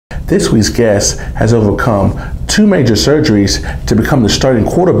This week's guest has overcome 2 major surgeries to become the starting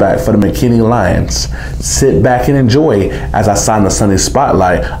quarterback for the McKinney Lions. Sit back and enjoy as I shine the Sunday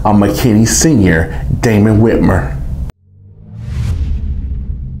spotlight on McKinney senior, Damon Witmer.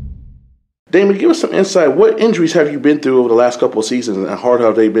 Damon, give us some insight. What injuries have you been through over the last couple of seasons, and how hard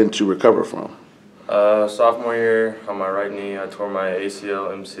have they been to recover from? Sophomore year, on my right knee, I tore my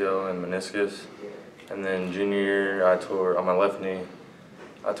ACL, MCL, and meniscus. And then junior year, on my left knee,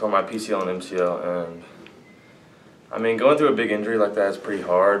 I tore my PCL and MCL. And I mean, going through a big injury like that is pretty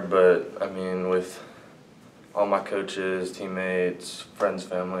hard, but I mean, with all my coaches, teammates, friends,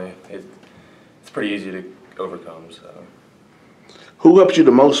 family, it's pretty easy to overcome. So. Who helped you the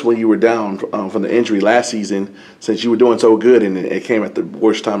most when you were down from the injury last season, since you were doing so good and it came at the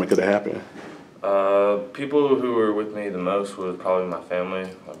worst time it could have happened? People who were with me the most was probably my family,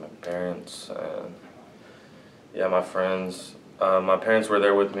 like my parents, and yeah, my friends. My parents were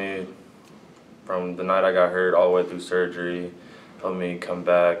there with me from the night I got hurt all the way through surgery, helped me come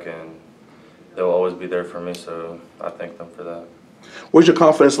back, and they'll always be there for me, so I thank them for that. Where's your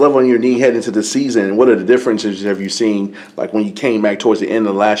confidence level in your knee heading into the season, and what are the differences have you seen, like when you came back towards the end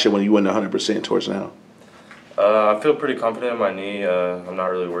of last year when you went 100% towards now? I feel pretty confident in my knee. I'm not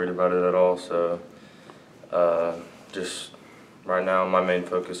really worried about it at all, so just right now my main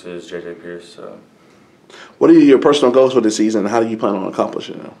focus is J.J. Pierce. So. What are your personal goals for this season, and how do you plan on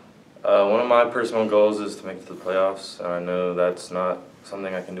accomplishing them? One of my personal goals is to make it to the playoffs, and I know that's not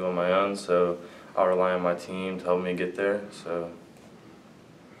something I can do on my own, so I'll rely on my team to help me get there. So.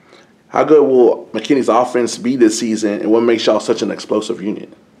 How good will McKinney's offense be this season, and what makes y'all such an explosive unit?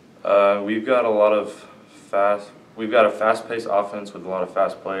 We've got a fast-paced offense with a lot of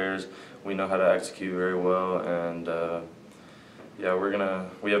fast players. We know how to execute very well, and yeah,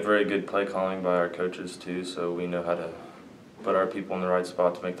 we have very good play calling by our coaches too, so we know how to put our people in the right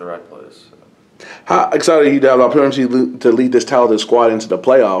spot to make the right plays. So. How excited are you to have the opportunity to lead this talented squad into the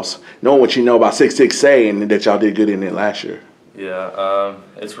playoffs, knowing what you know about 6-6 and that y'all did good in it last year? Yeah,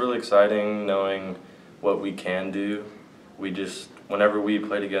 it's really exciting knowing what we can do. Whenever we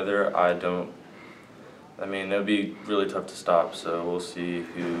play together, it'll be really tough to stop, so we'll see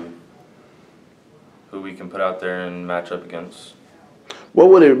who we can put out there and match up against. What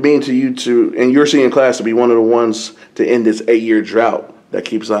would it mean to you in your senior class, to be one of the ones to end this 8-year drought that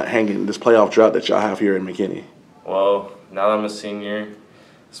keeps hanging, this playoff drought that y'all have here in McKinney? Well, now that I'm a senior,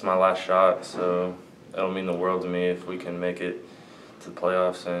 it's my last shot, so it'll mean the world to me if we can make it to the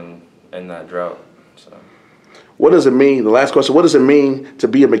playoffs and end that drought. So. What does it mean? The last question: what does it mean to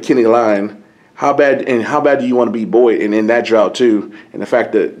be a McKinney Lion? How bad do you want to be Boyd and in that drought too? And the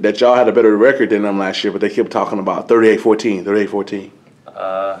fact that y'all had a better record than them last year, but they kept talking about 38-14, 38-14.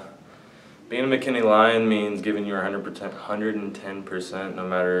 Being a McKinney Lion means giving you 110%, no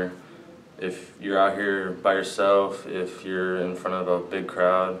matter if you're out here by yourself, if you're in front of a big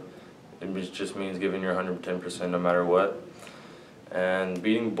crowd. It just means giving your 110% no matter what. And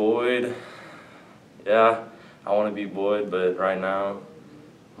beating Boyd, yeah, I want to beat Boyd, but right now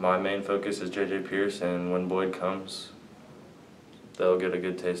my main focus is J.J. Pierce, and when Boyd comes, they'll get a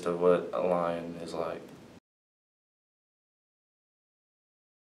good taste of what a Lion is like.